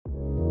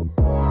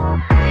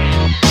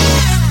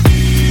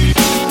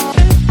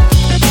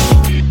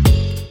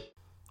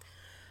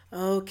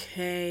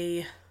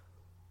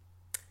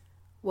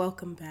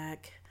Welcome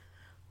back.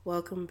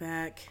 Welcome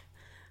back.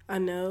 I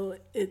know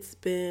it's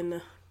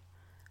been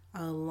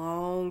a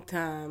long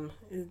time.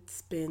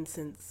 It's been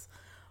since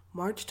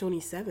March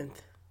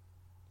 27th.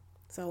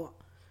 So,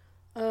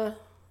 a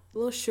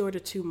little short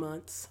of 2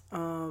 months.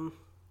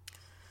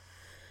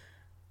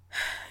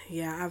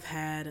 Yeah, I've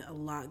had a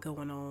lot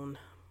going on,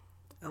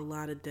 a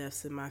lot of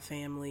deaths in my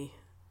family.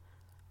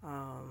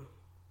 Um,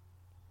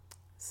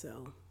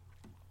 so,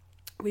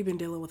 we've been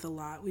dealing with a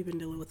lot. We've been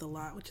dealing with a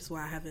lot, which is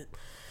why I haven't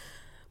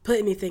put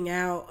anything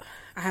out.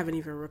 I haven't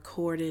even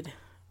recorded.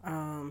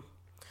 Um,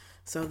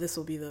 so this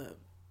will be the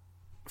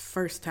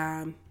first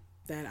time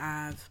that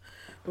I've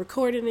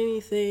recorded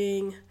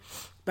anything.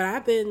 But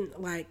I've been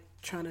like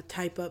trying to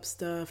type up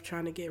stuff,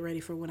 trying to get ready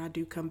for when I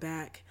do come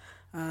back.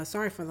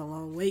 Sorry for the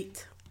long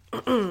wait.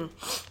 But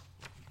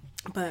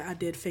I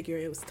did figure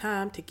it was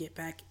time to get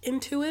back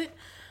into it.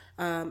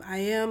 I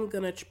am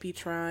going to be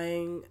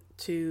trying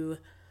to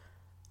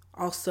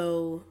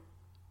also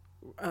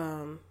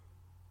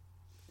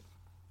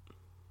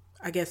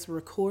I guess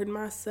record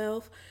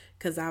myself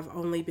because I've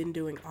only been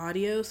doing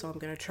audio, so I'm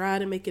gonna try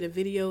to make it a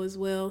video as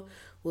well.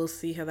 We'll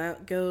see how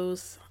that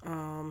goes.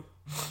 I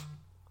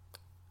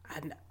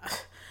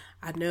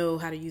I know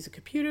how to use a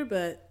computer,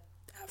 but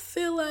I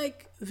feel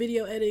like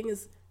video editing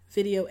is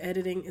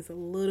a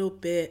little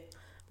bit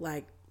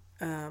like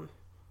out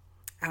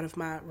of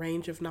my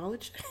range of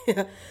knowledge,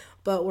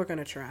 but we're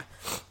gonna try.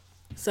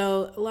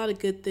 So a lot of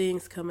good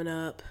things coming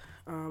up.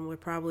 We're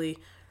probably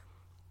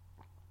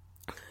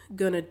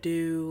gonna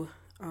do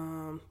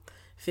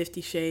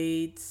 50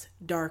 Shades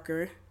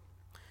Darker.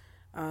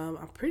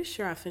 I'm pretty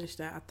sure I finished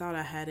that. I thought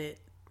I had it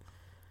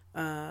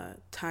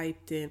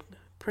typed and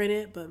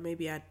printed, but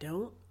maybe I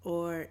don't,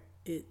 or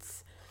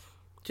it's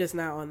just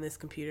not on this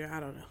computer.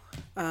 I don't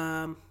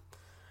know.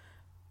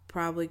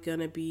 Probably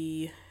gonna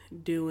be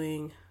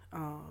doing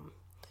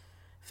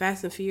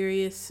Fast and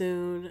Furious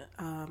soon.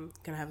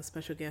 Gonna have a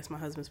special guest. My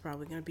husband's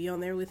probably gonna be on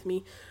there with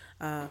me.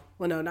 Well,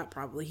 no, not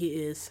probably. He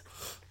is.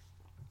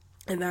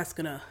 And that's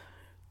gonna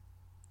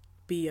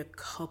be a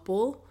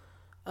couple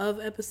of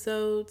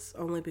episodes,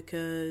 only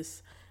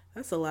because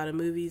that's a lot of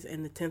movies,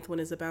 and the 10th one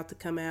is about to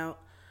come out.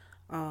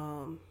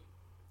 I'll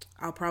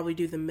probably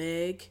do the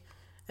Meg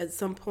at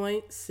some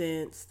point,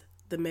 since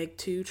the Meg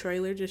 2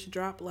 trailer just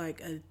dropped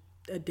like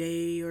a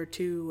day or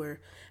two, or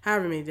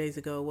however many days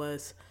ago it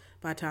was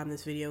by the time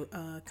this video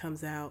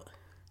comes out,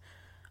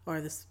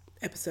 or this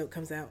episode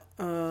comes out.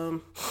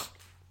 I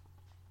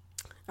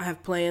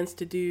have plans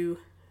to do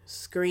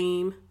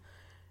Scream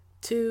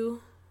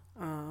 2.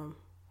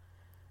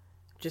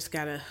 Just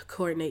gotta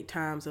coordinate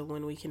times of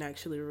when we can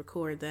actually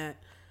record that.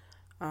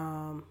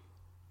 A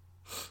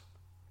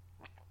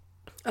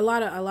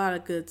lot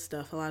of good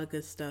stuff.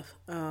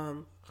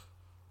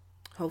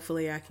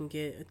 Hopefully I can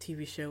get a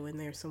TV show in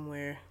there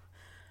somewhere.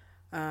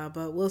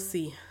 But we'll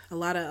see. A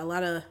lot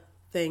of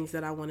things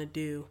that I want to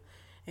do,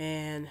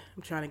 and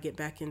I'm trying to get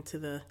back into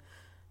the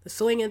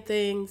swing of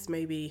things.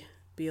 Maybe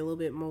be a little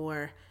bit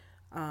more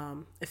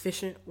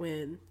efficient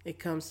when it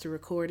comes to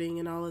recording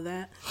and all of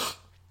that.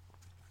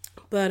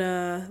 But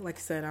like I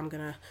said, I'm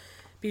gonna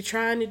be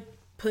trying to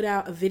put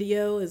out a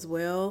video as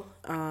well,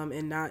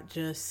 and not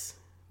just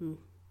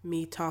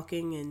me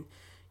talking and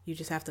you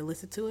just have to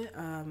listen to it.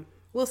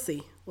 We'll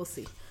see.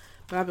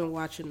 But I've been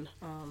watching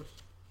a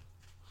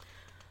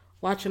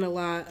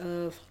lot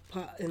of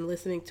and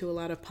listening to a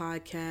lot of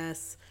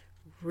podcasts.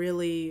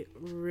 Really,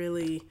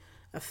 really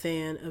a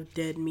fan of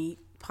Dead Meat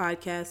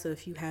podcasts. So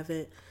if you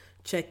haven't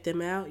checked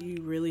them out,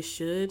 you really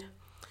should.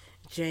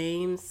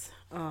 James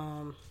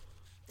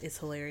is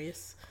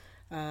hilarious.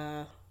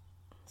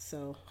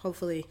 So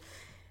hopefully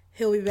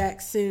he'll be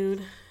back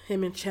soon.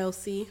 Him and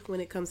Chelsea,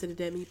 when it comes to the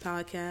Dead Meat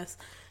podcast.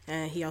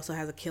 And he also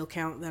has a kill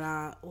count that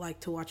I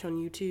like to watch on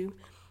YouTube.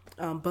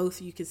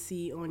 Both you can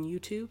see on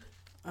YouTube.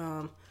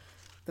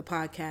 The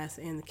podcast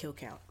and the kill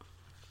count.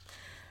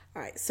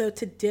 All right, so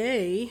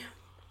today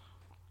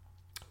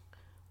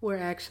we're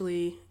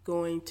actually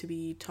going to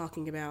be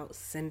talking about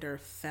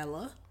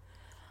Cinderfella.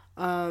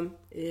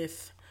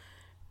 If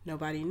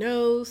nobody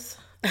knows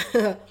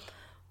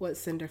what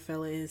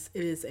Cinderfella is,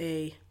 it is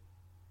a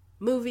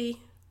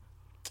movie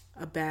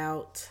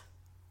about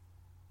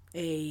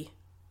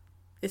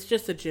it's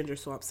just a gender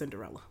swap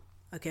Cinderella.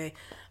 Okay,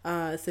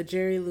 it's a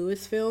Jerry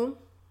Lewis film.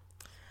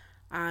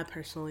 I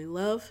personally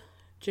love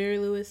Jerry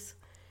Lewis.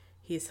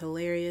 He's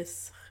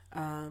hilarious.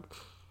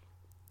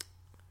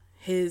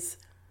 His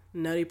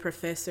Nutty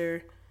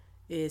Professor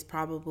is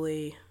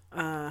probably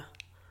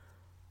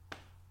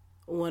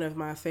one of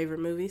my favorite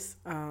movies.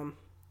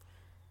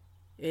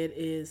 It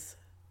is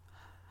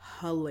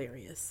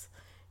hilarious.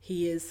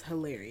 He is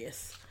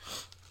hilarious.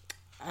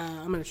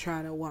 I'm going to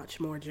try to watch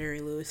more Jerry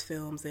Lewis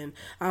films, and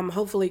I'm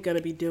hopefully going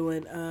to be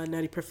doing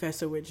Nutty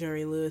Professor with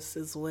Jerry Lewis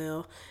as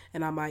well,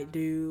 and I might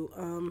do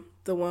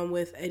the one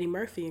with Eddie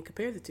Murphy and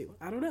compare the two.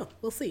 I don't know.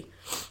 We'll see.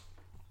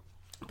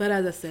 But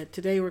as I said,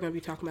 today we're going to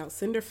be talking about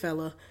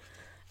Cinderfella.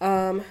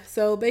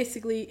 So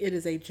basically, it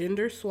is a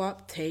gender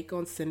swap take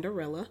on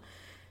Cinderella.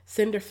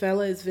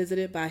 Cinderfella is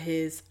visited by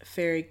his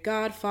fairy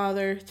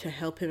godfather to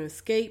help him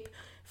escape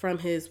from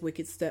his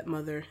wicked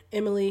stepmother,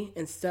 Emily,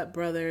 and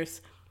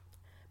stepbrothers,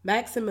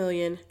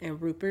 Maximilian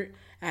and Rupert,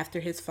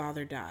 after his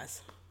father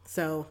dies.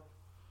 So,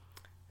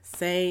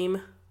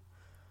 same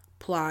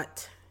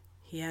plot.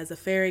 He has a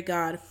fairy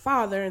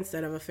godfather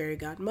instead of a fairy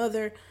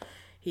godmother.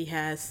 He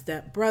has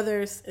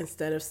stepbrothers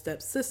instead of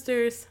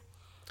stepsisters,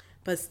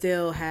 but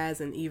still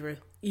has an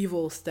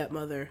evil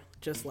stepmother,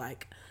 just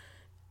like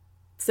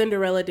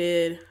Cinderella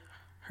did.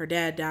 Her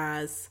dad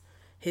dies.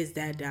 His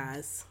dad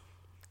dies.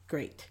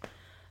 Great.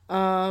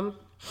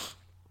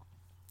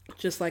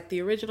 Just like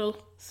the original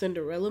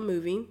Cinderella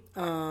movie,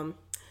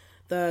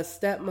 the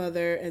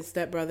stepmother and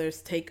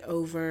stepbrothers take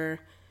over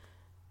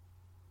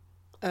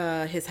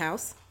his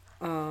house.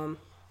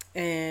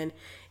 And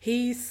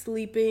he's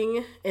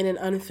sleeping in an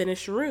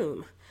unfinished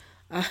room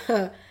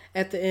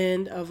at the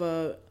end of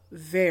a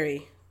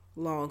very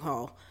long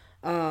hall.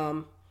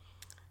 And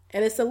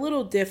it's a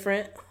little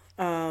different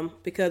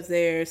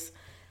because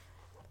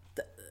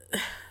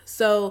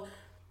so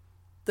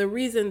the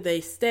reason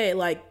they stay,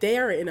 like,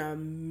 they're in a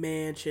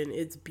mansion.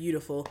 It's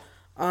beautiful.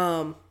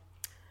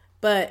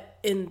 But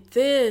in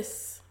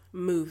this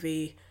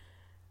movie,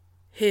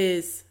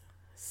 his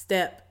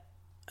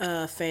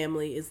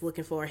family is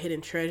looking for a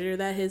hidden treasure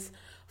that his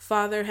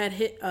father had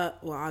hit.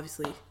 Well,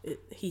 obviously,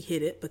 he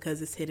hid it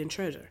because it's hidden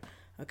treasure.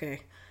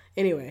 Okay.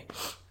 Anyway,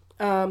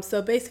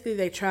 so basically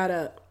they try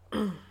to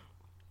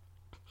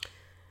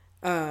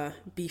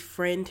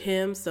befriend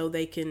him so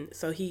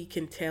he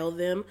can tell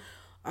them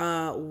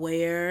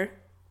where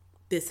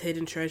this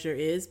hidden treasure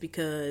is,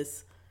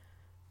 because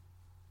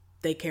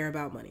they care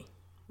about money.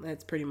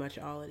 That's pretty much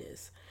all it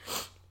is.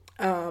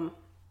 And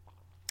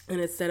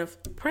instead of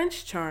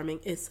Prince Charming,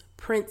 it's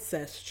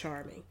Princess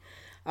Charming.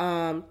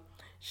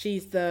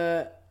 She's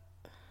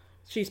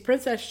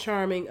Princess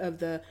Charming of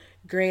the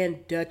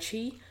Grand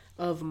Duchy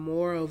of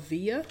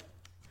Moravia.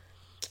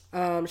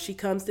 She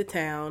comes to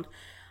town.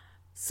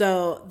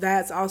 So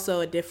that's also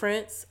a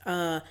difference.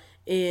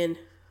 In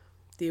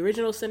the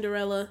original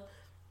Cinderella,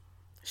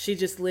 she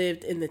just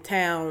lived in the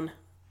town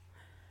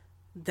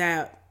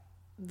that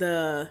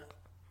the,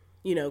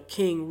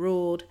 king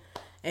ruled.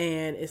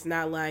 And it's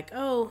not like,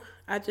 oh,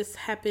 I just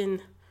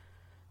happened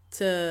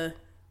to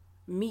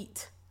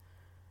meet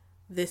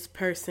this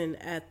person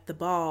at the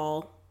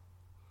ball.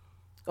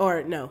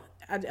 Or no,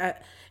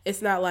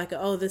 it's not like,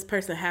 oh, this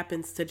person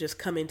happens to just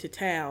come into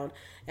town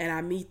and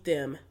I meet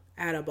them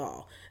at a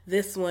ball.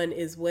 This one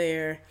is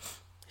where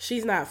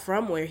she's not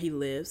from where he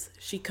lives.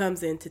 She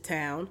comes into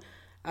town.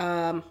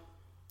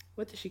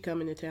 What did she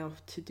come into town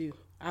to do?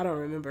 I don't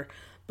remember.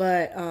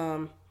 But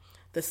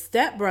the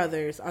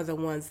stepbrothers are the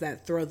ones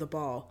that throw the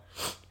ball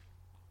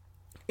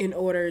in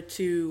order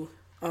to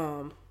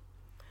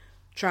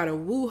try to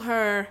woo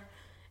her,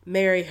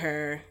 marry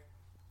her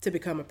to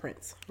become a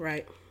prince,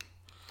 right?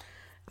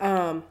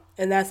 And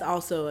that's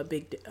also a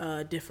big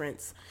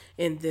difference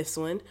in this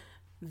one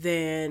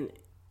than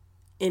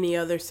any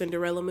other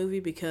Cinderella movie,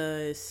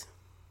 because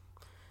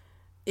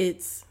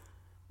it's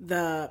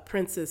the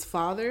prince's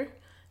father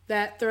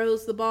that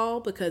throws the ball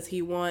because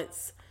he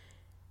wants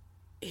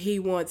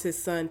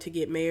his son to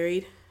get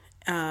married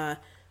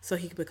so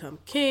he can become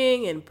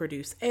king and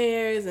produce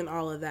heirs and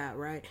all of that,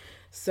 right?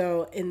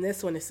 So in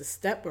this one, it's the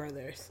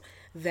stepbrothers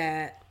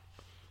that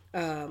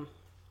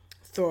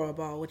throw a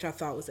ball, which I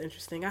thought was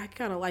interesting. I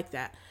kind of like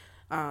that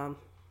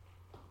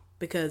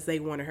because they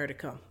wanted her to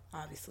come,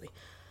 obviously,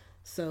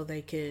 so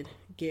they could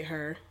get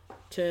her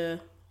to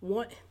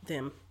want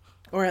them,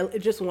 or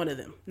just one of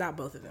them, not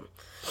both of them.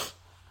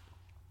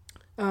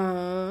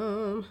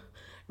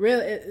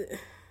 Really,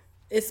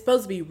 it's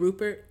supposed to be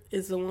Rupert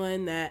is the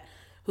one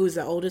who's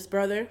the oldest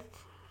brother.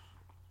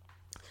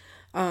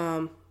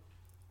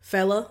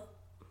 Fella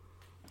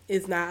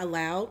is not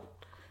allowed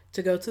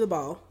to go to the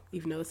ball,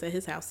 even though it's at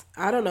his house.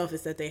 I don't know if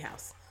it's at their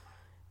house.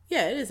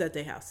 Yeah, it is at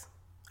their house.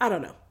 I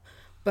don't know.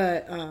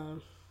 But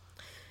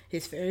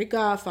his fairy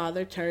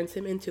godfather turns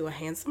him into a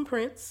handsome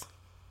prince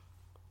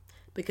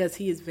because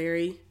he is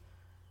very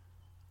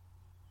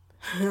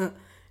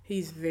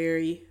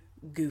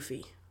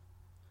goofy.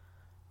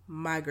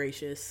 My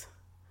gracious.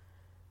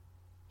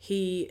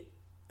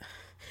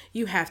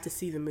 You have to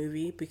see the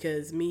movie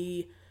because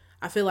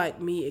I feel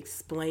like me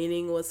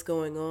explaining what's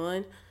going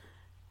on,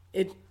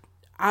 it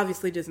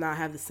obviously does not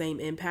have the same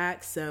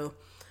impact. So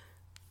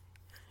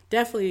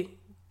definitely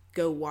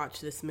go watch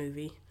this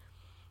movie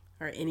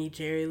or any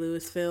Jerry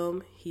Lewis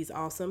film. He's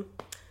awesome.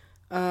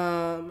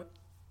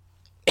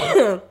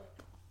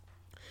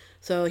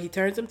 So he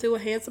turns him to a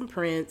handsome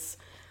prince.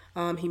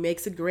 He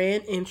makes a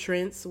grand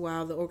entrance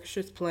while the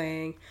orchestra's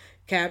playing,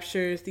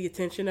 captures the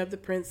attention of the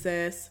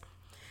princess.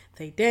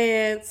 They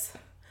dance.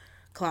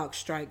 Clock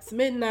strikes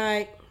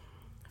midnight.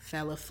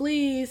 Fella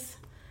flees,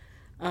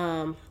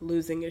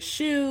 losing a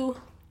shoe.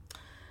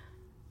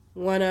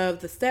 One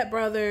of the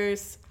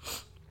stepbrothers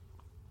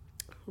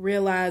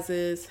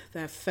realizes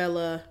that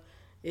Fella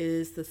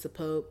is the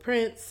supposed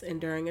prince,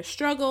 and during a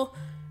struggle,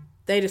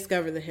 they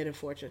discover the hidden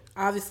fortune.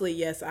 Obviously,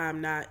 yes,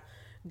 I'm not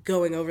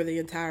going over the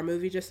entire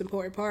movie, just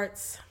important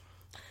parts.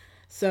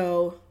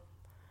 So,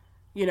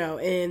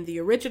 in the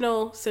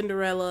original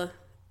Cinderella,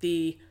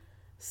 the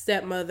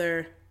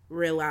stepmother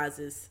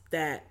realizes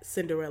that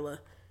Cinderella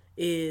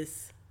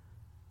is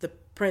the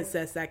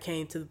princess that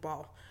came to the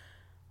ball.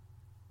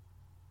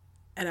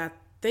 And I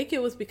think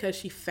it was because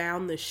she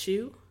found the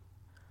shoe,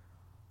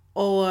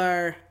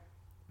 or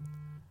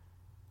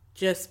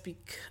just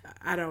because,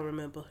 I don't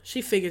remember.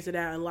 She figures it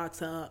out and locks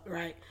her up,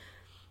 right?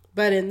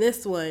 But in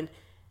this one,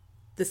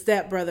 the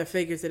stepbrother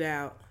figures it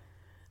out.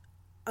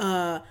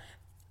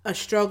 A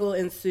struggle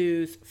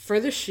ensues for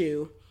the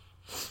shoe,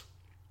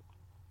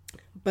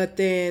 but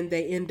then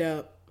they end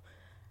up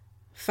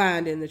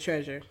finding the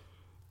treasure.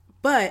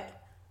 But,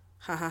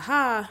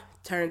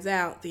 turns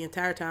out the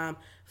entire time,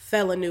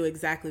 Fella knew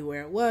exactly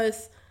where it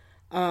was.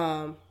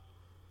 And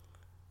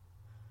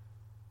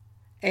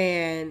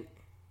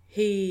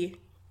he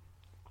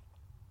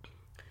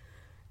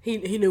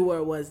knew where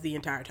it was the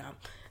entire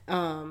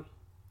time.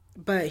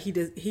 But he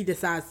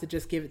decides to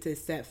just give it to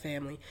his step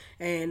family,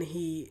 and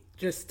he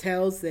just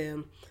tells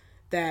them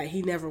that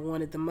he never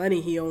wanted the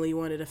money, he only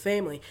wanted a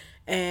family.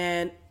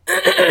 And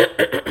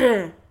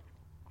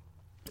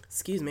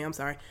excuse me, I'm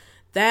sorry.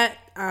 That,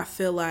 I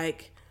feel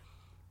like,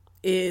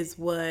 is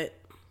what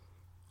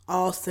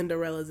all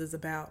Cinderellas is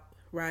about,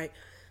 right?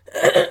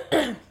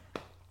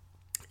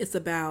 It's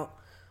about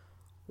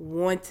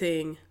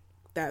wanting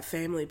that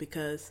family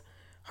because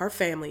her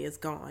family is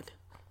gone.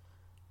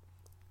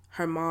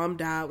 Her mom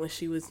died when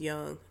she was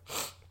young.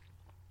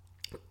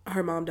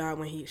 Her mom died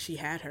when she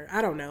had her.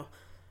 I don't know.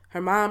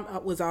 Her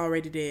mom was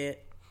already dead.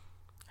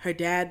 Her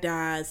dad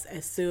dies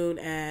as soon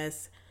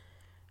as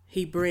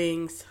he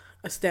brings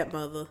a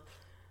stepmother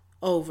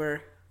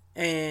over,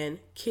 and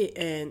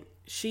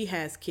she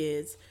has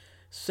kids.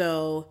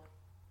 So,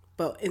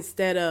 but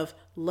instead of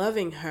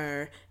loving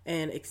her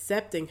and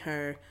accepting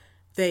her,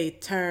 they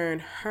turn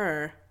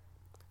her,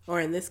 or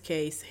in this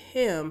case,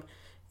 him,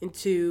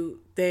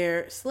 into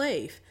their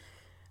slave.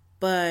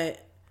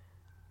 But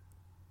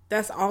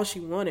that's all she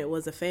wanted,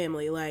 was a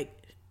family. Like,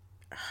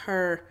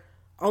 her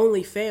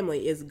only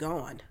family is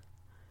gone.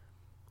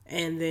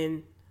 And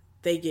then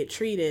they get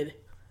treated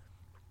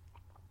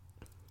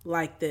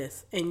like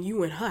this. And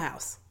you in her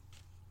house.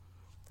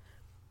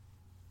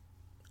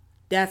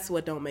 That's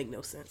what don't make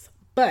no sense.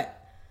 But,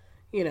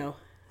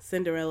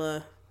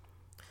 Cinderella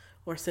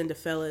or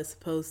Cinderfella is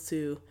supposed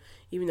to,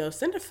 even though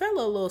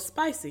Cinderfella a little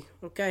spicy,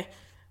 okay?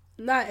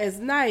 Not as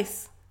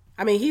nice.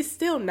 I mean, he's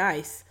still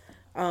nice.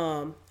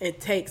 It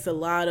takes a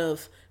lot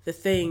of the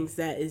things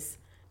that is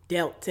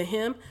dealt to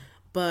him,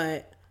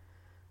 but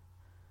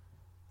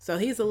so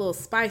he's a little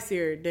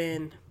spicier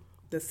than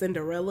the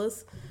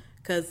Cinderellas,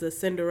 because the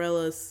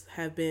Cinderellas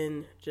have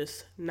been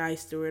just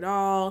nice through it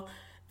all.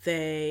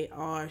 They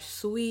are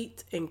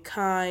sweet and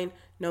kind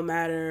no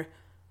matter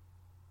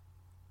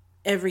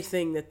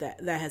everything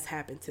that has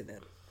happened to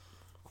them.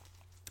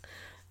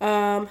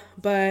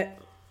 But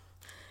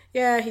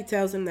yeah, he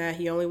tells him that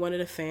he only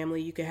wanted a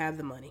family. You could have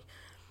the money.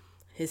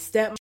 His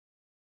stepmother,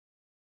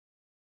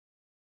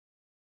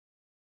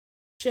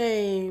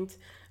 ashamed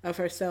of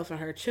herself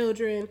and her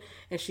children,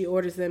 and she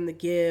orders them to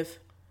give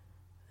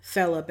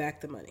Fella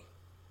back the money.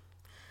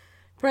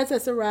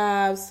 Princess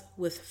arrives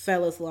with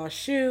Fella's lost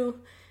shoe.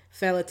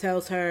 Fella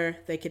tells her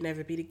they can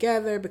never be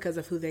together because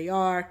of who they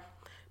are.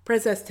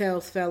 Princess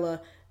tells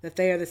Fella that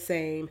they are the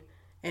same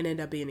and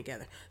end up being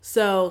together.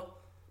 So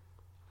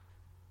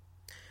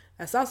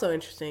that's also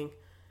interesting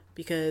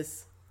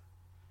because,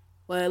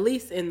 well, at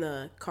least in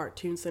the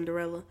cartoon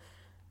Cinderella,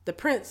 the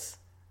prince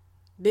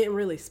didn't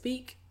really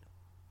speak.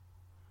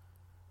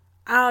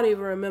 I don't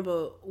even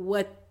remember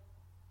what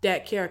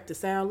that character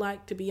sounded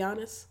like, to be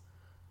honest.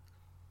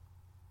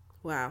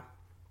 Wow.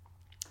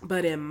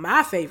 But in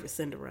my favorite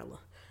Cinderella,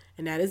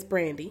 and that is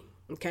Brandy,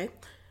 okay?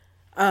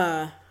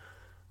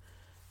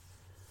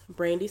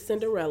 Brandy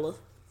Cinderella.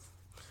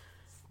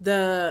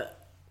 The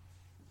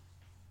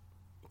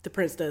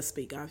prince does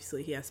speak,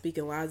 obviously. He has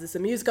speaking lines. It's a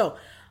musical.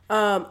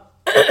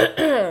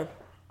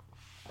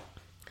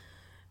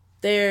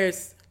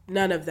 There's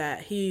none of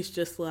that. He's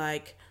just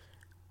like,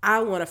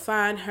 I want to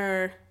find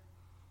her,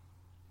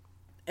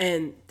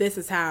 and this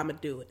is how I'm going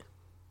to do it.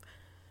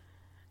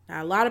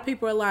 Now, a lot of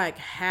people are like,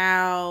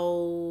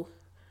 how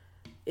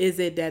is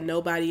it that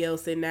nobody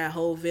else in that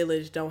whole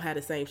village don't have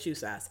the same shoe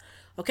size?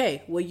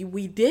 Okay, well,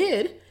 we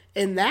did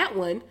in that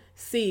one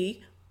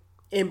see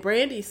in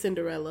Brandy's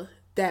Cinderella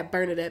that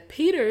Bernadette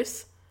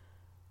Peters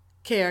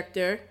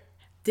character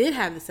did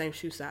have the same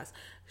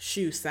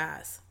shoe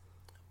size,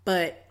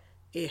 but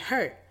it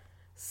hurt.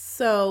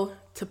 So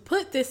to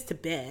put this to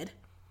bed,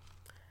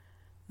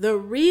 the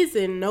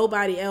reason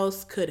nobody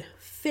else could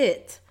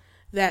fit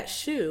that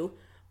shoe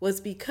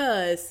was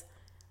because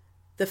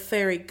the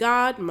fairy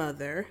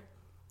godmother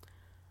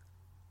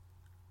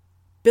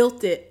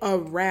built it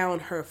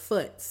around her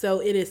foot.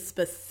 So it is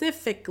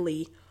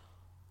specifically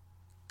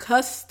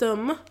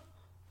custom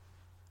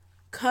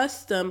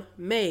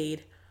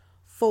made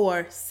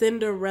for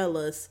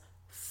Cinderella's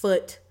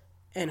foot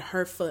and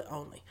her foot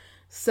only.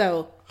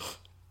 So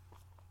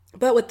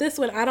But with this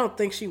one, I don't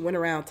think she went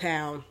around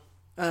town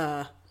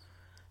uh,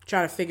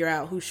 trying to figure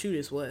out who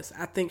Shooters was.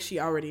 I think she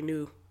already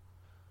knew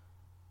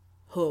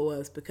who it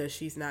was because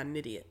she's not an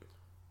idiot.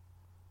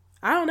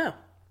 I don't know.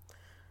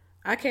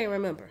 I can't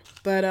remember.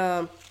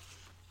 But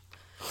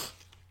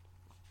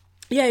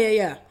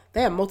yeah.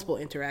 They have multiple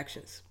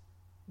interactions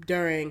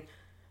during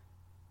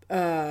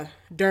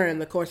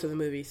the course of the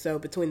movie. So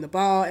between the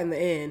ball and the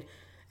end,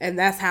 and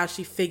that's how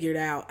she figured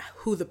out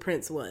who the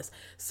prince was.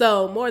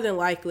 So more than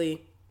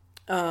likely,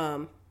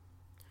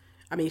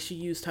 she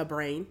used her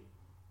brain.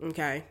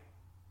 Okay.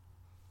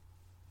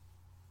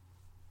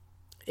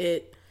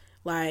 It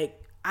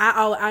like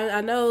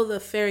I know the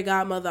fairy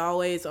godmother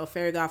always or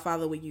fairy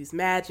godfather would use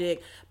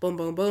magic. Boom,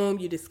 boom, boom.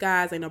 You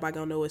disguise. Ain't nobody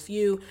gonna know it's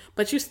you.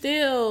 But you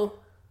still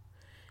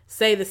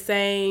say the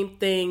same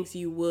things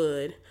you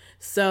would.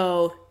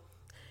 So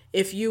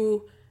if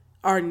you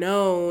are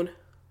known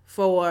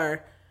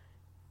for,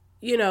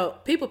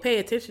 people pay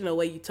attention to the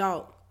way you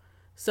talk.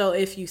 So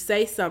if you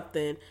say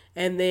something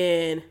and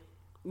then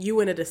you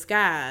in a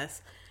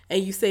disguise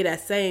and you say that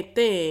same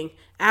thing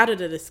out of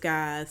the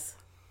disguise,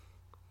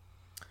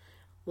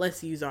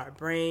 let's use our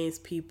brains,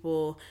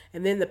 people.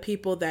 And then the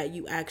people that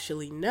you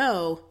actually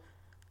know,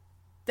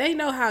 they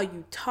know how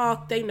you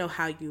talk. They know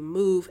how you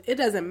move. It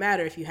doesn't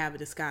matter if you have a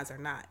disguise or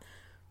not.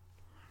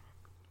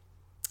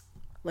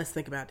 Let's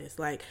think about this.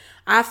 Like,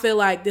 I feel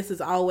like this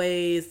is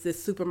always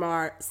this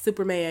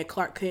Superman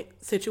Clark Kent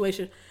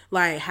situation.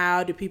 Like,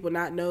 how do people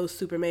not know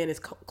Superman is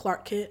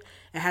Clark Kent?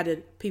 And how do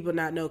people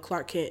not know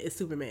Clark Kent is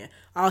Superman?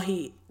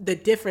 The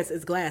difference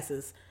is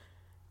glasses.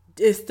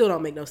 It still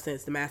don't make no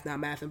sense. The math not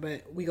mathing,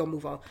 but we gonna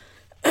move on.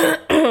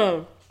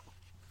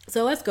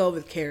 So let's go over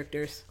the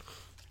characters.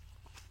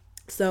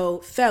 So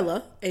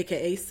Fella,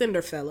 aka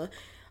Cinderfella,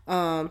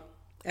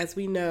 as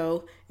we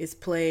know, is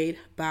played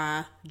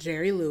by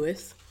Jerry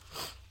Lewis.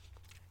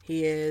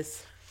 He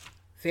is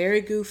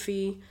very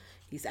goofy.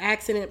 He's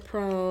accident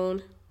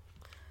prone.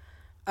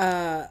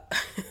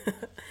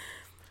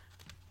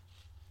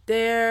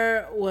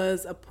 There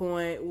was a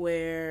point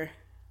where,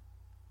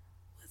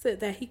 was it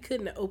that he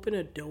couldn't open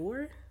a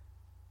door?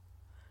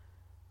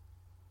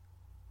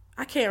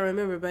 I can't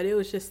remember, but it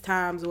was just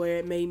times where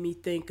it made me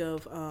think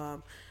of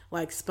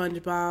like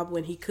SpongeBob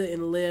when he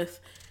couldn't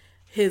lift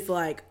his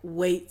like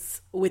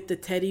weights with the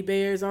teddy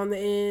bears on the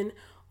end,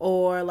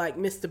 or like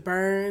Mr.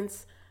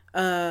 Burns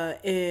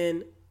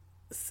in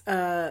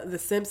The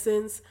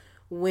Simpsons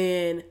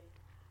when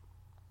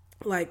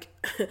like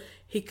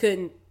he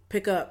couldn't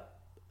pick up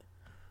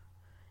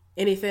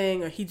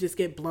anything or he just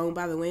get blown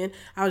by the wind.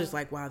 I was just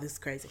like, wow, this is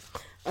crazy.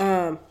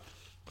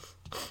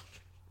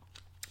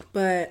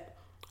 But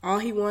all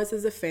he wants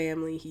is a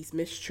family. He's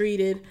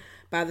mistreated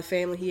by the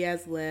family he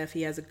has left.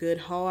 He has a good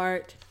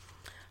heart.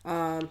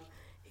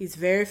 He's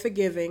very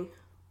forgiving,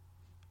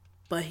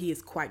 but he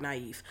is quite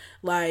naive.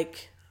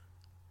 Like,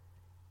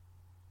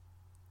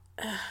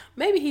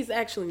 maybe he's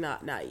actually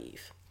not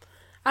naive.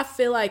 I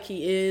feel like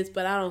he is,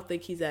 but I don't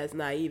think he's as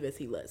naive as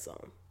he lets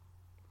on.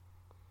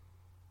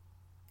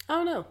 I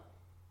don't know.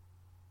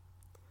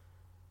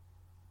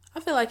 I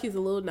feel like he's a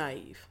little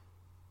naive.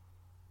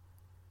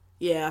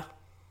 Yeah.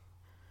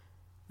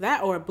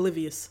 That or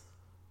oblivious.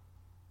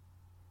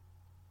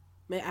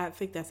 I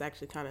think that's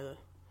actually kind of,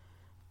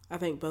 I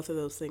think both of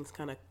those things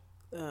kind of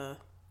are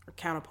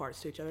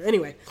counterparts to each other.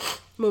 Anyway,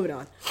 moving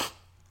on.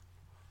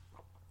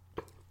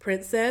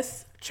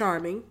 Princess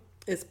Charming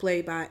is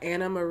played by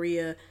Anna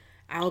Maria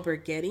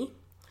Alberghetti.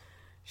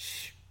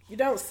 You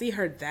don't see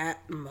her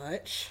that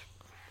much,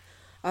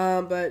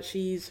 but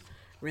she's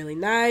really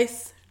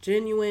nice,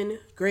 genuine,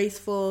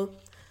 graceful,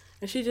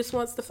 and she just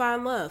wants to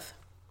find love.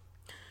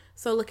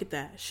 So look at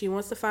that. She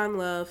wants to find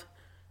love.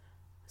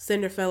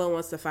 Cinderfella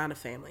wants to find a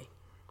family.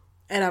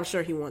 And I'm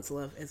sure he wants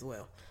love as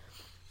well.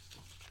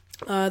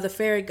 The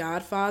fairy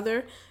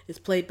godfather is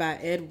played by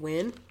Ed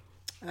Wynn.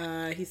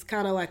 He's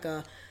kind of like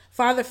a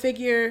father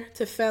figure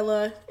to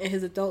Fella in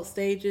his adult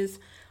stages,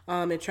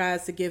 and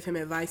tries to give him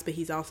advice, but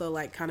he's also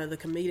like kind of the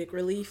comedic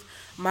relief.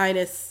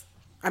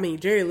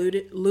 Jerry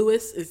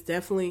Lewis is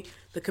definitely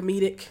the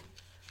comedic.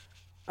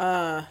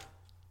 The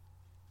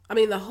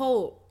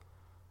whole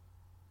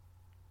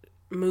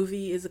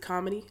movie is a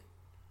comedy,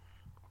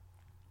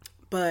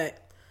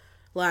 but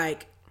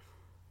like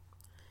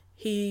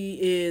he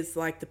is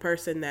like the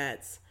person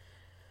that's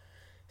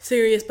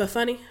serious but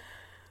funny.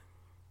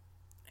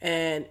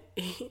 And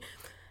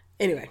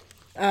anyway,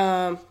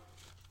 the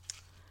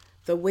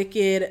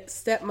wicked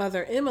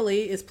stepmother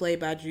Emily is played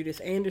by Judith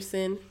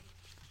Anderson.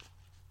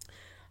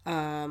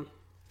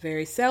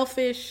 Very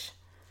selfish,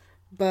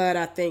 but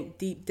I think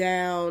deep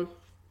down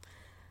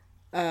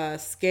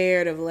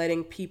scared of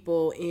letting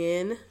people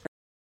in,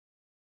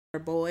 her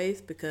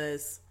boys,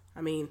 because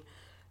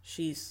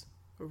she's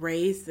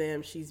raised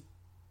them.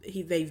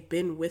 They've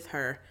been with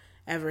her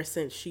ever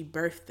since she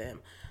birthed them.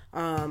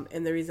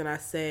 And the reason I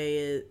say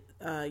is,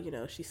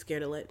 she's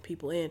scared to let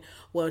people in.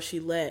 Well, she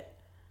let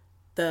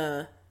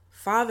the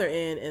father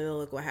in, and then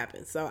look what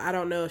happened. So I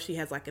don't know if she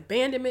has like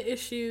abandonment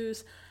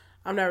issues.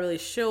 I'm not really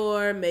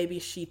sure. Maybe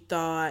she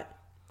thought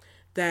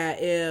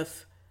that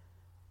if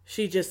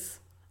she just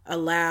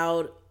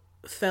allowed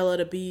Fella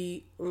to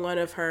be one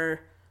of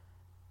her,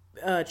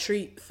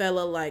 treat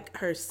Fella like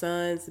her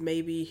sons,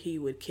 maybe he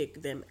would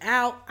kick them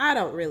out. I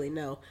don't really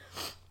know.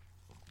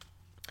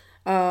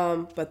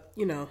 But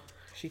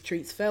she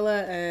treats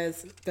Fella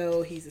as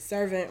though he's a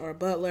servant or a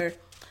butler.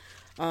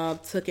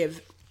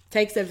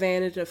 Takes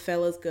advantage of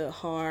Fella's good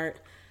heart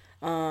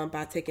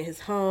by taking his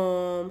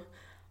home.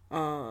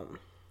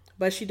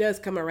 But she does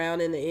come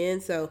around in the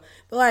end. So,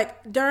 but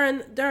like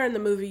during the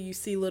movie, you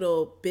see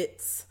little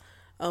bits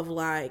of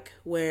like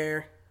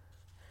where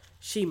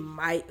she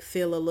might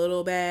feel a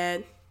little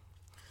bad,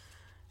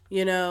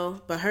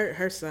 but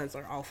her sons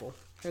are awful.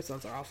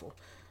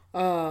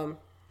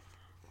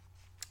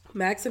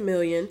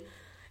 Maximilian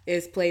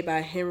is played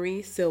by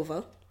Henry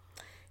Silva.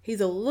 He's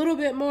a little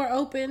bit more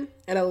open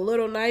and a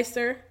little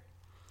nicer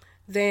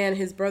than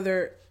his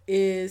brother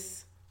Rupert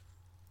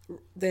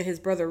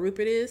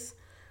is.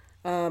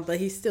 But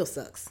he still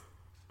sucks.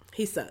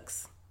 He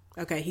sucks.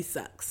 Okay, he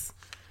sucks.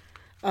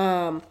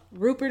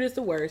 Rupert is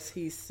the worst.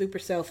 He's super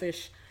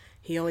selfish.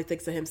 He only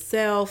thinks of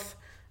himself.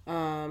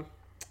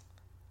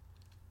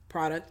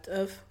 Product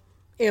of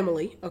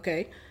Emily,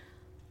 okay.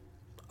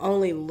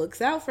 Only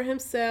looks out for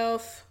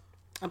himself.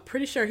 I'm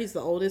pretty sure he's the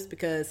oldest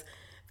because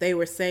they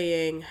were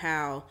saying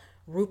how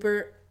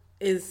Rupert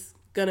is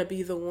going to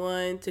be the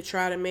one to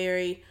try to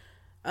marry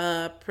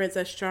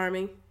Princess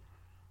Charming.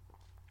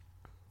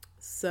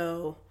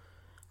 So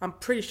I'm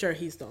pretty sure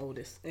he's the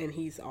oldest and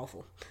he's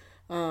awful.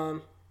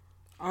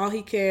 All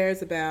he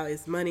cares about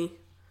is money,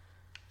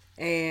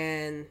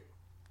 and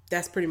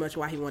that's pretty much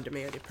why he wanted to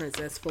marry the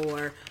princess,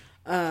 for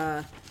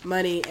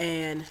money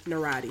and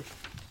notoriety.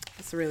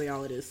 That's really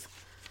all it is.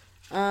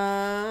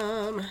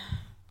 I'm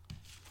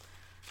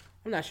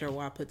not sure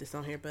why I put this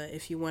on here, but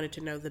if you wanted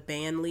to know the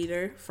band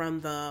leader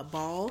from the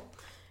ball,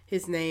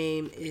 his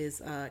name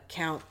is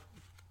Count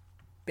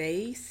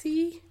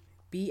Basie,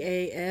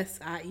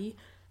 Basie.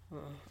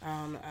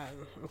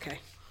 Okay.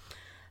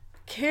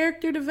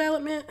 Character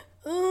development.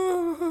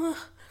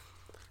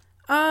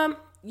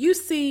 You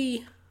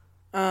see,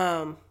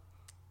 who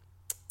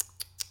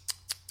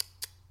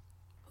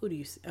do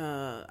you see?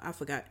 I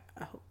forgot.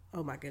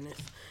 Oh my goodness.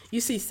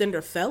 You see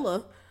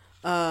Cinderfella,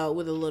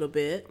 with a little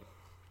bit,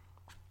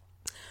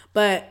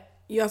 but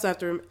you also have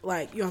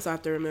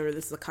to remember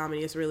this is a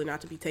comedy. It's really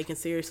not to be taken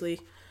seriously.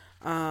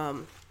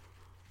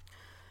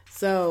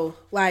 So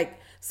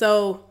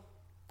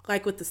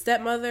with the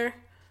stepmother,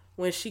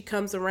 when she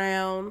comes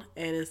around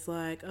and it's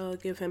like, oh,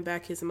 give him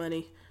back his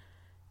money.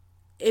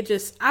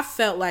 I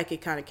felt like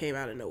it kind of came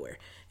out of nowhere.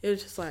 It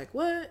was just like,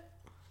 what?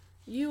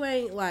 You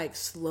ain't like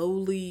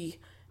slowly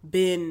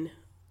been,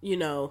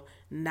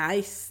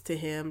 nice to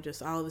him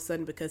just all of a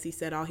sudden because he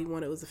said all he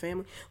wanted was a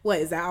family. What,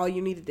 is that all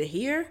you needed to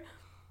hear?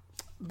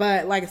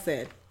 But like I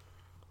said,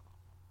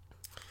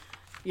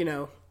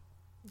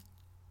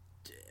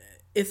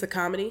 it's a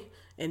comedy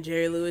and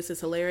Jerry Lewis is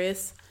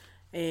hilarious,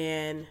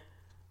 and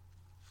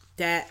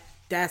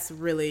that's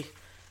really,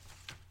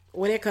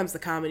 when it comes to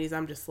comedies,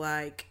 I'm just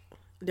like,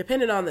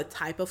 depending on the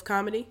type of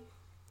comedy.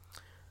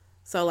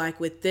 So like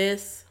with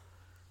this,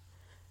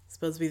 it's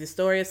supposed to be the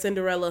story of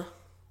Cinderella,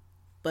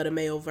 but a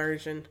male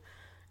version.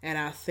 And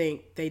I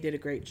think they did a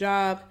great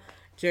job.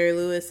 Jerry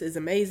Lewis is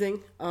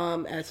amazing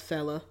as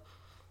Fella.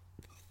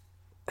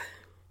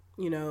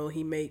 You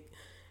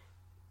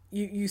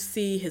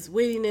see his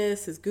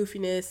wittiness, his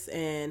goofiness,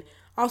 and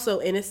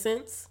also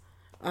innocence.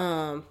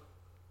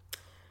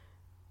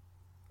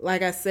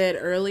 Like I said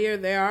earlier,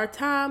 there are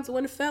times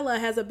when Fella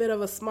has a bit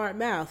of a smart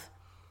mouth,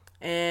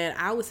 and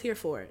I was here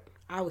for it.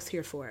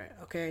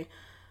 Okay?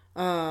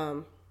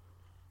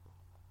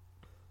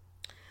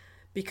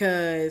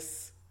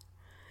 Because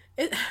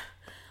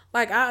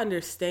I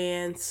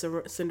understand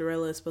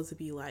Cinderella is supposed to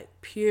be like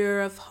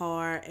pure of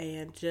heart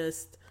and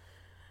just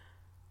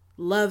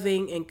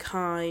loving and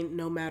kind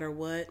no matter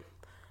what.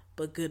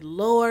 But good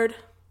Lord,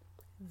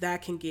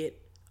 that can get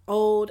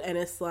old, and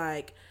it's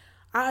like,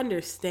 I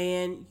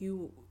understand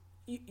you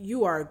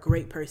are a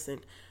great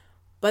person,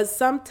 but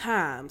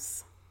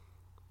sometimes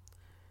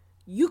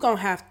you gonna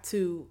have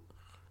to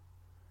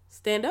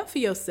stand up for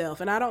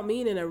yourself. And I don't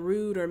mean in a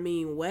rude or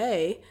mean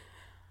way,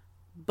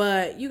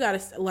 but you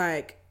gotta,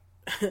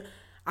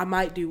 I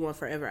might do one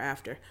for Ever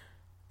After.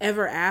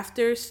 Ever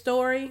After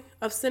story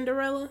of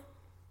Cinderella,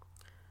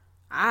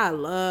 I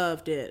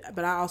loved it,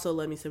 but I also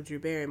love me some Drew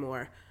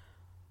Barrymore.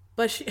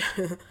 But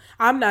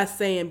I'm not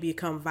saying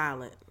become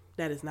violent.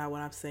 That is not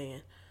what I'm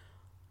saying.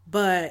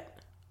 But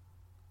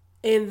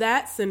in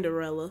that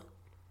Cinderella,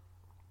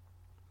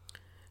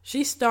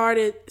 she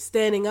started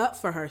standing up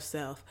for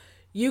herself.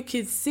 You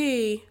could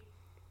see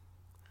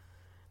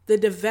the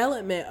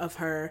development of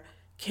her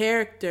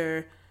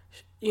character,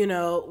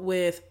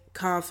 with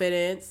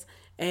confidence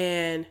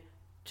and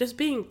just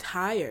being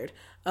tired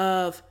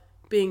of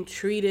being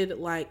treated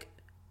like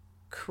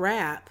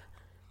crap,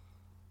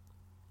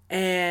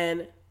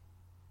 and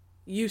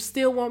you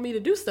still want me to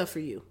do stuff for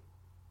you.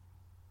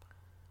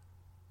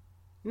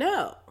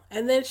 No.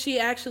 And then she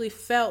actually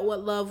felt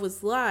what love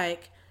was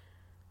like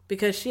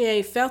because she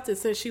ain't felt it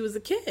since she was a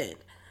kid.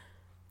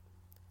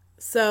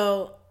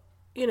 So,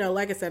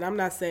 like I said, I'm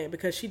not saying,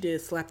 because she did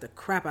slap the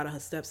crap out of her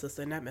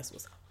stepsister, and that mess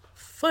was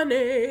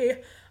funny.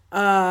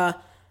 I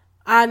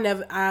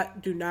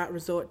do not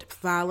resort to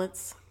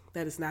violence.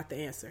 That is not the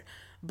answer.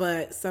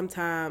 But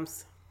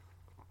sometimes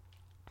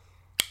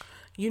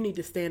you need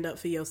to stand up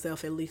for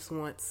yourself at least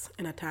once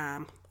in a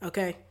time,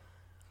 okay?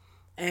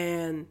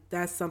 And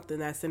that's something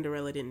that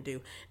Cinderella didn't do.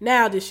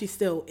 Now, did she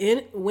still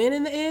win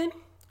in the end?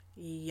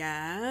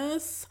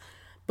 Yes.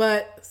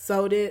 But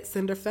so did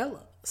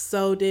Cinderfella.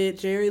 So did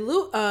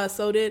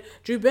so did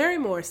Drew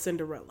Barrymore's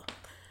Cinderella.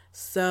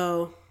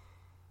 So,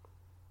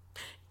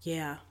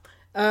 yeah.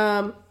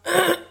 Or,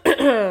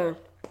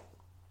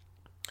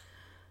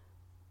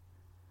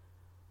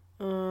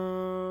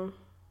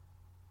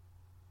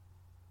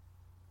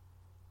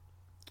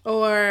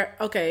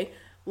 okay,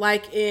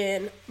 like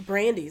in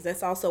Brandy's.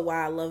 That's also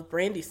why I love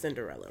Brandy's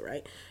Cinderella,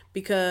 right?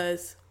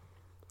 Because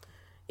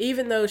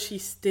even though she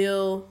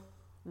still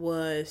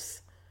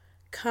was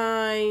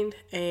kind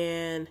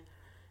and,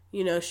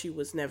 she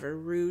was never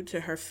rude to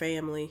her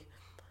family,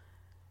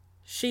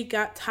 she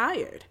got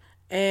tired.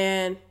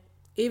 And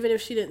even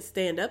if she didn't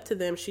stand up to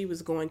them, she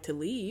was going to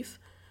leave,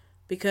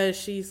 because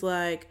she's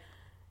like,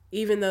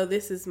 even though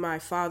this is my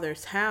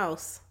father's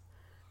house,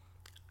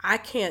 I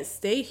can't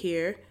stay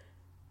here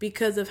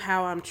because of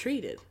how I'm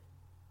treated.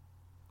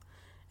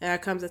 And there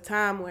comes a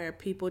time where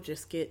people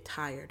just get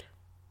tired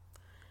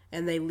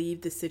and they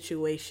leave the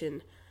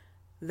situation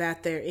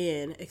that they're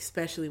in,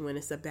 especially when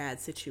it's a bad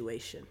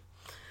situation.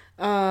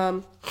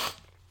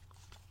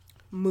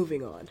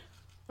 Moving on.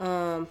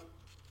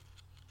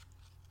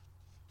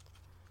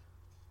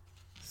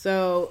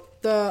 So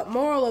the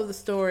moral of the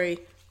story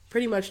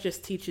pretty much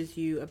just teaches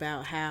you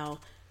about how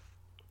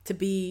to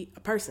be a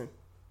person.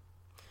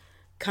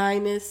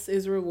 Kindness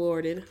is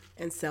rewarded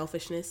and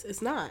selfishness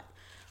is not.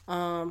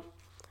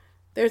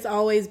 There's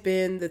always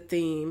been the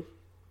theme.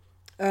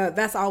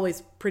 That's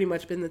always pretty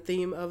much been the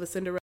theme of a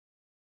Cinderella.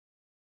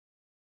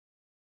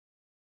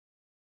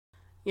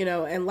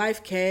 And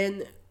life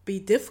can be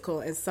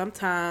difficult and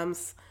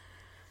sometimes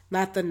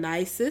not the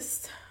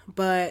nicest,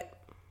 but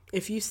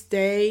if you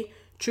stay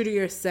true to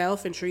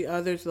yourself and treat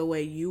others the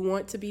way you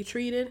want to be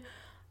treated,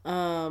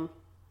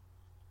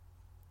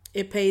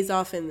 it pays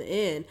off in the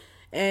end.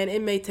 And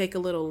it may take a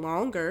little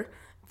longer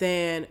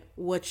than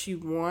what you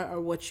want or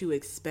what you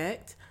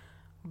expect,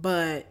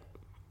 but,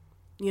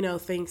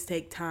 things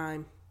take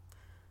time.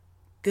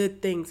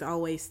 Good things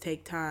always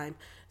take time.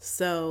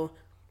 So,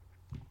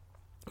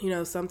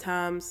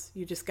 sometimes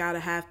you just got to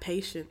have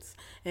patience,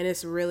 and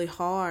it's really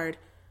hard.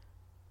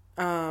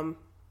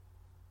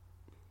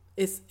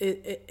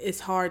 It's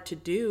hard to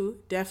do,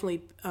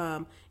 definitely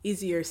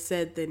easier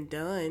said than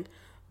done,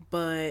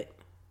 but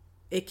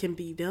it can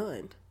be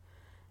done.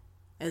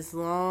 As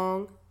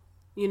long,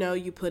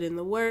 you put in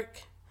the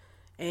work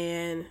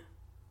and,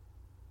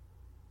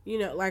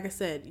 like I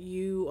said,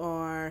 you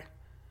are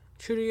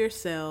true to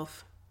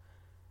yourself,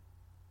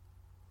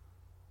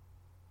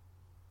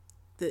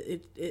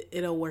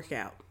 it'll work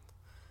out.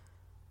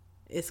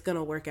 It's going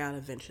to work out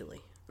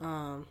eventually.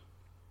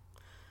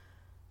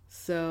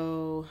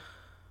 So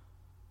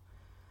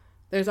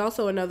there's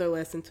also another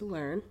lesson to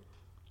learn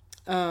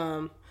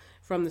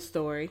from the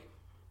story.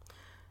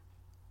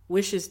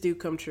 Wishes do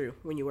come true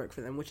when you work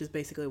for them, which is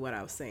basically what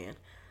I was saying.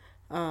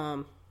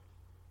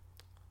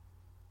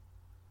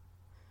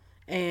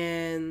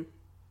 And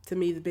to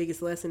me, the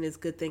biggest lesson is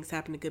good things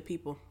happen to good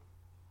people.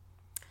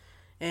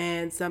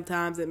 And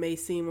sometimes it may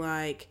seem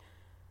like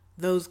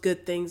those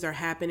good things are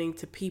happening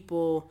to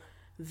people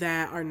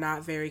that are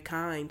not very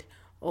kind,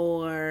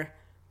 or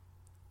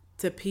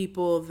to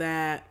people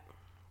that,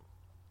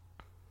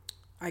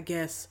 I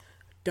guess,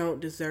 don't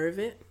deserve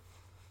it.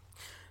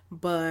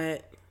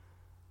 But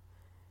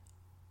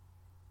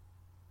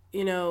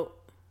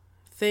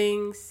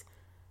things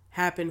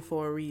happen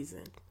for a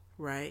reason,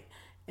 right?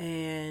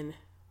 And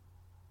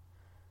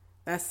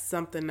that's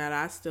something that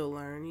I still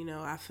learn.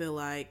 I feel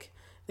like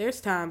there's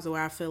times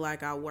where I feel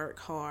like I work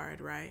hard,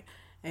 right?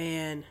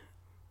 And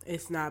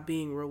it's not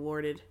being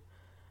rewarded.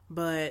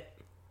 But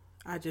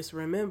I just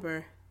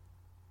remember,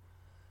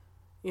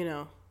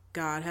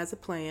 God has a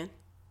plan,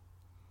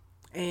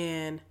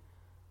 and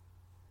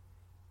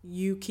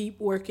you keep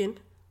working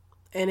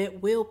and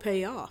it will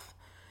pay off.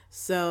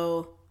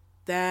 So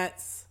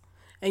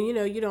and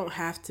you don't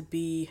have to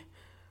be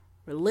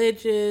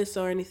religious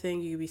or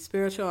anything. You can be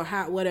spiritual or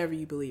whatever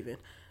you believe in.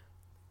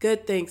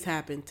 Good things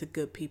happen to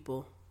good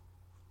people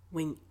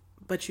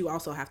but you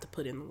also have to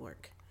put in the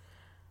work.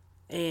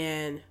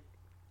 And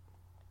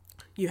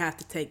you have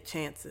to take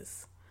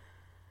chances.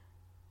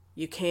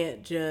 You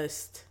can't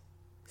just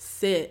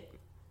sit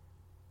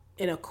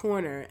in a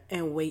corner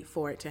and wait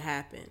for it to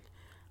happen.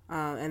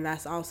 And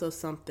that's also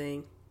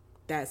something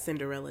that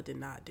Cinderella did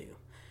not do.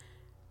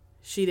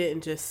 She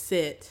didn't just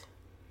sit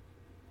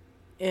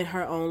in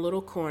her own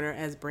little corner,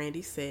 as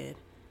Brandy said,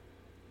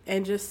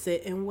 and just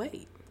sit and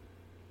wait.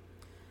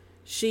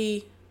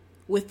 She,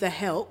 with the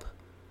help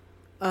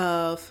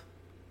of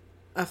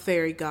a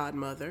fairy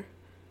godmother,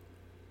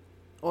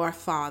 or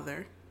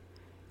father,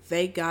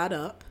 they got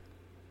up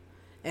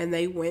and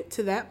they went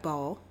to that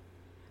ball,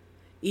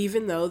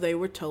 even though they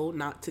were told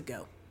not to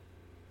go.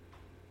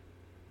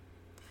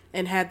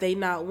 And had they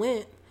not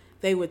went,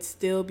 they would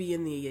still be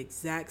in the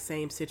exact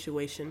same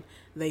situation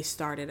they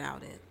started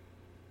out in.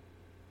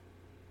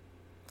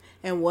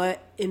 And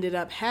what ended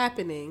up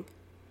happening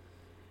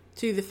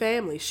to the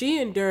family? She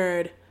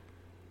endured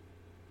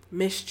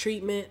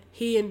mistreatment.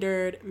 He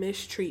endured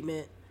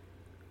mistreatment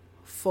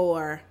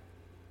for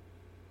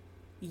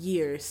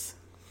years,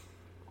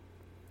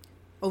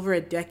 over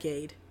a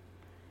decade.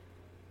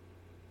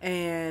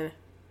 And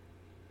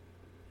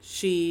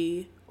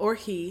she or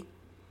he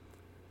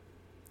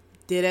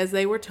did as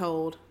they were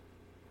told,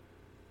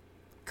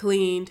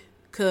 cleaned,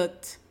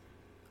 cooked,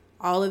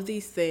 all of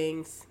these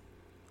things,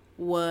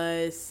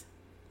 was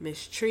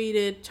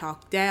mistreated,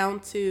 talked down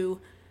to.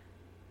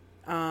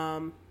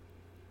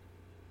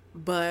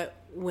 But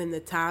when the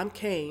time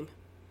came,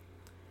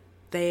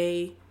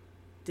 they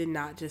did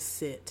not just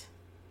sit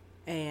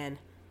and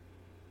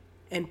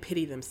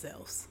pity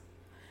themselves.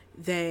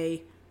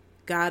 They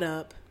got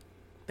up,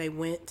 they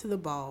went to the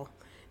ball,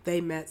 they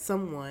met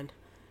someone.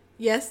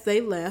 Yes,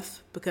 they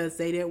left because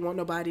they didn't want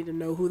nobody to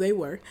know who they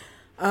were.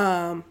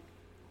 But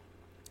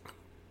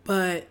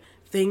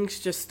things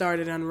just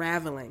started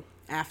unraveling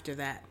after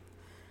that,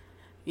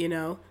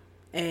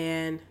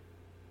 and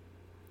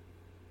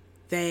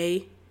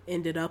they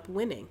ended up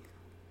winning.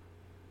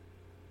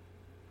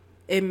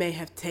 It may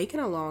have taken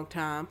a long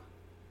time,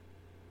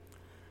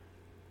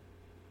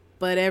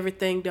 but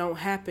everything don't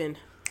happen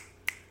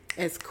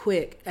as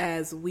quick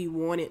as we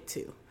want it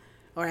to,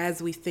 or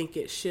as we think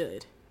it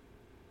should.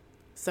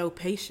 So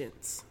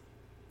patience.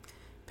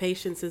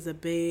 Patience is a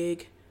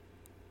big,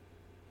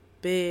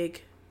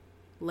 big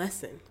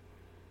lesson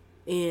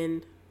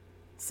in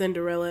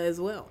Cinderella as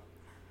well.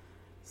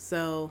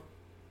 So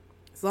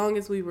as long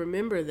as we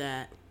remember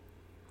that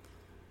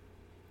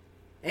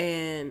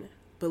and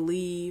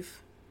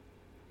believe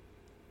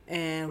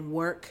and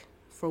work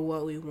for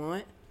what we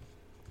want,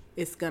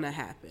 it's going to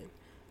happen.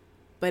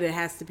 But it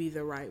has to be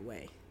the right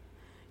way.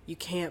 You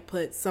can't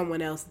put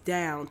someone else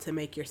down to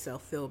make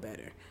yourself feel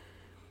better.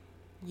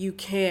 You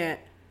can't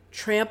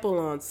trample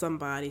on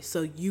somebody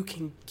so you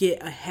can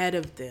get ahead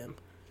of them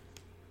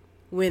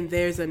when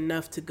there's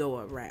enough to go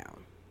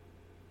around.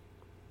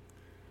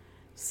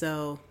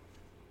 So,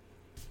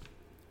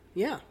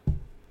 yeah.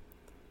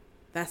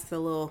 That's my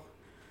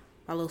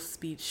little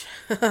speech.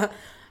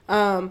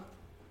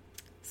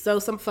 So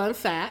some fun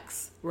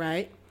facts,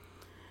 right?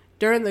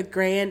 During the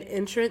grand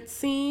entrance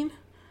scene,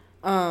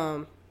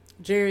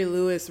 Jerry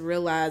Lewis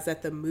realized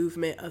that the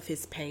movement of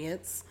his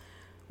pants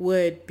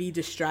would be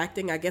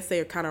distracting. I guess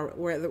they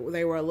were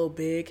a little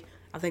big.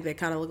 I think they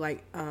kind of look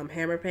like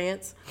hammer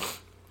pants.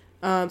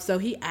 So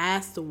he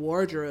asked the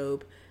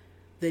wardrobe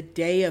the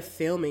day of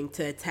filming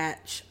to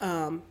attach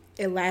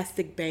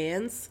elastic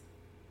bands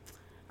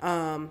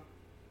to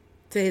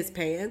his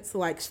pants,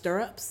 like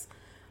stirrups.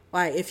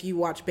 Like if you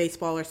watch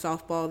baseball or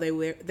softball,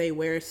 they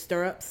wear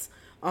stirrups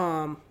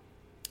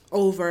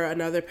over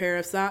another pair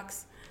of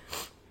socks.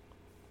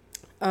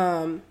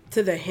 To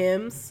the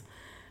hems,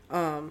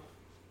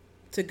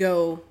 to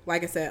go,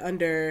 like I said,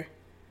 under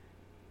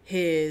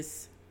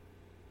his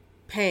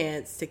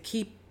pants to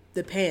keep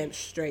the pants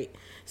straight.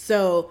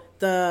 So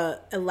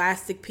the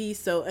elastic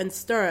piece, in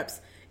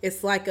stirrups,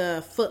 it's like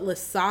a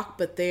footless sock,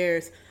 but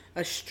there's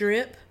a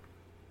strip.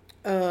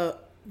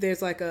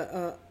 There's like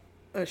a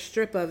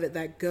strip of it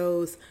that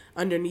goes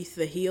underneath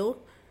the heel.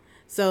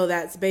 So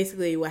that's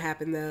basically what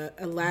happened. The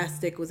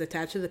elastic was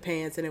attached to the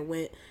pants, and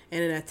it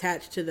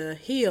attached to the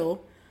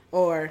heel,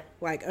 or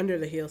like under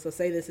the heel. So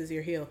say this is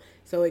your heel.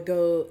 So it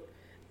goes,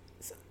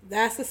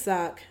 that's a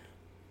sock.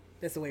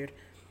 That's weird.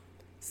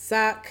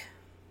 Sock.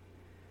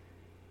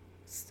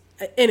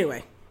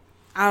 Anyway,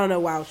 I don't know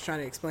why I was trying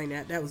to explain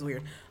that. That was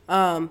weird.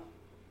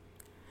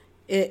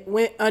 It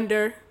went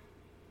under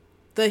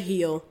the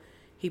heel.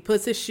 He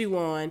puts his shoe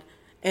on,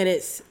 and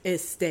it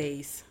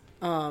stays.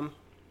 And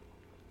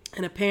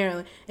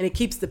it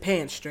keeps the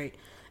pants straight.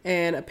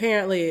 And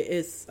apparently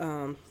it's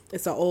an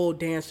old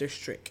dancer's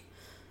trick.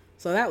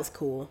 So that was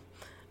cool.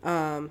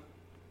 It's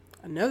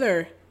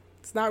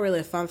not really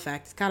a fun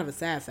fact. It's kind of a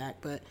sad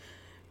fact, but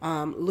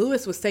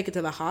Lewis was taken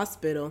to the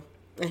hospital,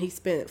 and he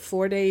spent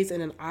 4 days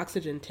in an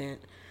oxygen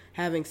tent,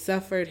 having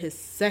suffered his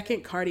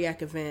second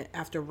cardiac event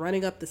after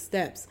running up the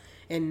steps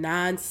in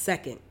 9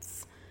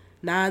 seconds.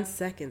 9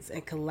 seconds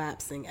and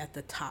collapsing at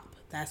the top.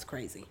 That's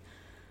crazy.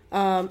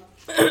 Those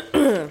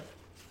are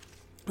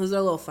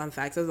little fun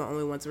facts. Those are the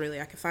only ones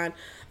really I could find.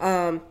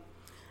 Because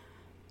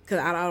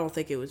I don't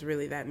think it was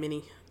really that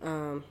many.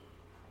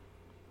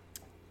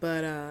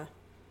 But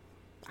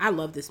I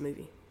love this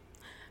movie.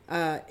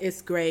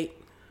 It's great.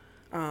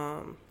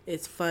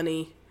 It's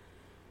funny.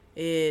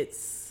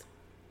 It's,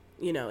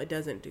 it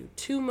doesn't do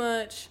too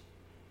much.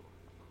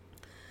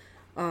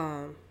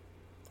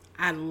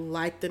 I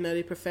like The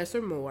Nutty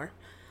Professor more.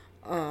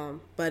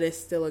 But it's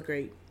still a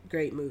great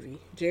movie.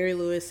 Jerry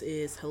Lewis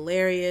is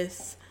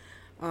hilarious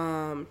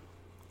in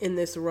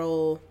this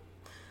role.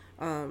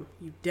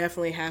 You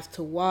definitely have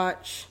to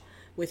watch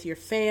with your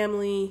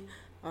family,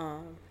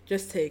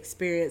 just to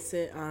experience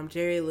it.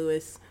 Jerry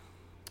Lewis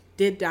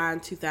did die in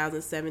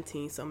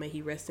 2017, so may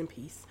he rest in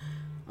peace.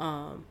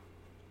 And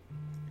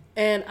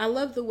I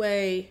love the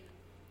way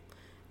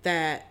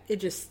that it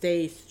just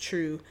stays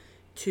true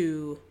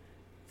to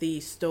the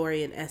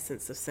story and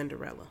essence of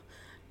Cinderella.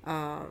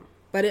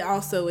 But it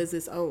also is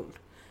its own.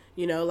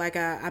 You know, like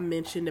I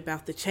mentioned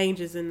about the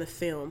changes in the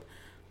film.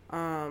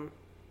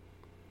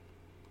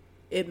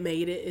 It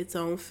made it its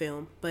own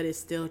film, but it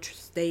still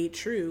stayed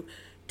true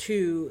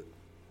to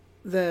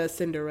the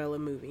Cinderella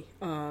movie.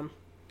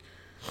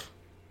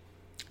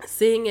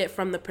 Seeing it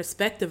from the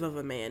perspective of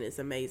a man is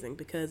amazing,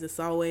 because it's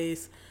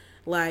always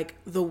like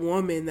the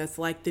woman that's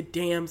like the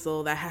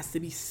damsel that has to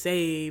be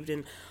saved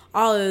and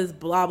all of this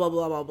blah, blah,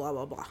 blah, blah, blah,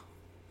 blah, blah.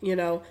 You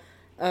know?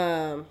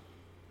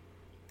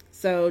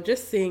 So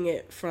just seeing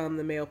it from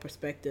the male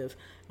perspective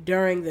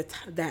during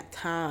that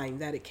time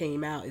that it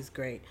came out is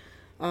great.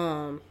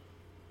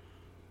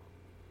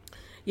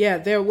 Yeah,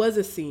 there was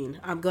a scene.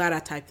 I'm glad I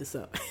typed this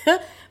up.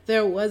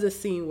 There was a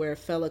scene where a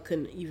fella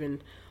couldn't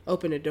even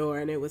open the door,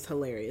 and it was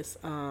hilarious.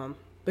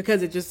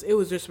 Because it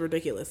was just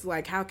ridiculous.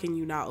 Like, how can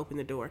you not open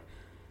the door?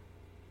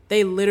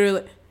 They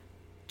literally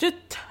just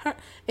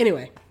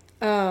anyway.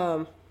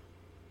 Like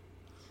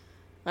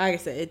I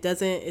said, it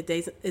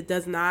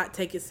does not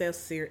take itself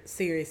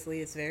seriously.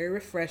 It's very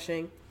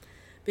refreshing,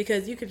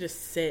 because you could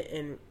just sit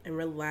and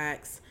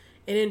relax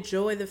and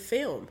enjoy the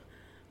film.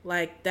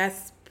 Like,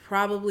 that's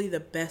probably the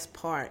best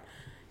part,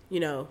 you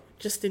know,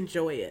 just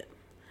enjoy it.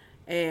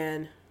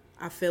 And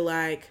I feel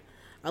like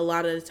a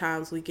lot of the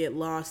times we get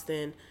lost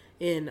in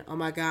oh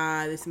my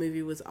God, this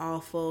movie was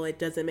awful, it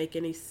doesn't make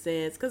any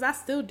sense, because I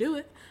still do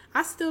it.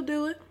 I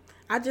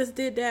just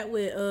did that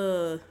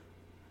with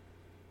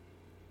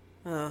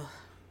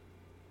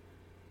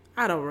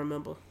I don't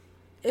remember.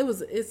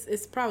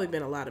 It's probably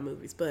been a lot of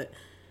movies, but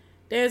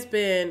there's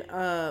been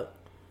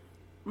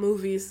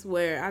movies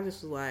where I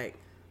just was like,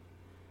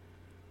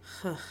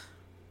 I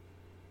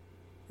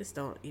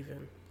don't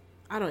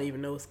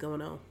even know what's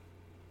going on.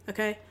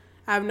 Okay?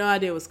 I have no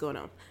idea what's going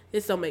on.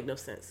 This don't make no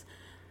sense.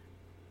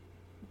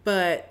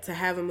 But to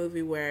have a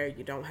movie where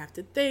you don't have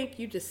to think,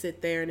 you just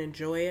sit there and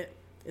enjoy it,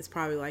 is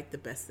probably like the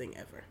best thing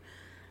ever.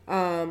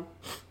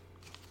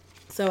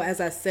 So as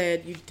I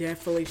said, you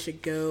definitely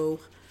should go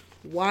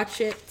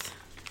watch it.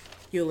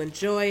 You'll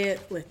enjoy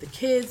it. Let the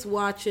kids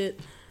watch it.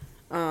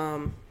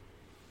 It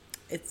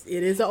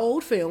is an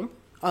old film,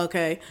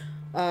 okay?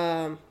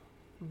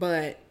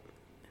 But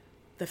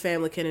the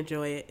family can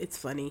enjoy it. It's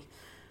funny.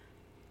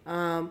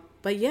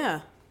 But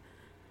yeah.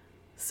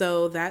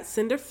 So that's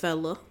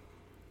Cinderfella.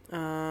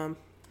 Like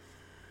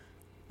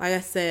I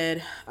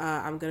said,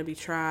 I'm gonna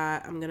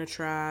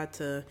try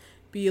to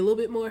be a little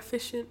bit more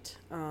efficient.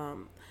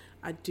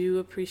 I do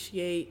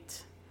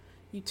appreciate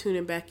you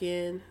tuning back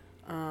in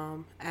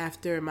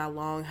after my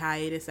long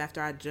hiatus,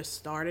 after I just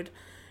started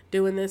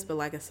doing this. But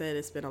like I said,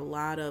 it's been a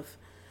lot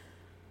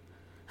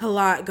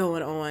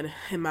going on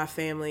in my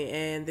family,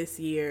 and this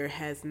year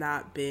has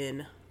not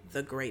been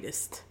the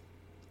greatest.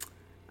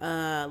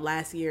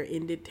 Last year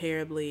ended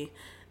terribly.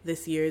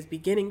 This year is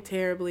beginning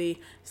terribly.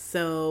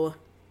 So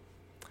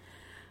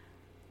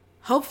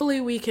hopefully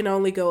we can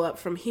only go up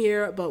from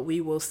here, but we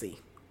will see.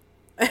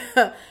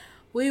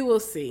 We will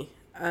see.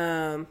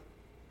 But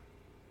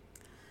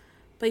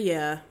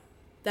yeah,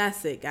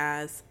 that's it,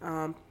 guys.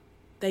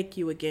 Thank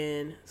you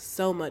again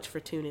so much for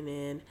tuning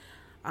in.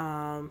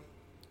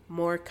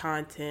 More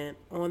content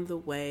on the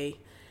way,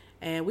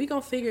 and we're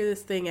gonna figure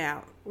this thing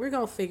out. We're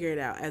gonna figure it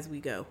out as we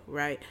go,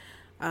 right?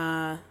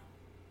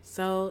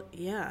 So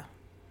yeah,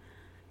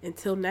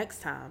 until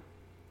next time,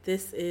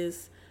 this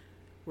is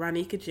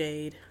Ronika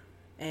Jade,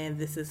 and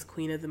this is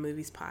Queen of the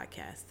Movies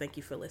podcast. Thank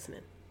you for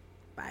listening.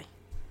 Bye.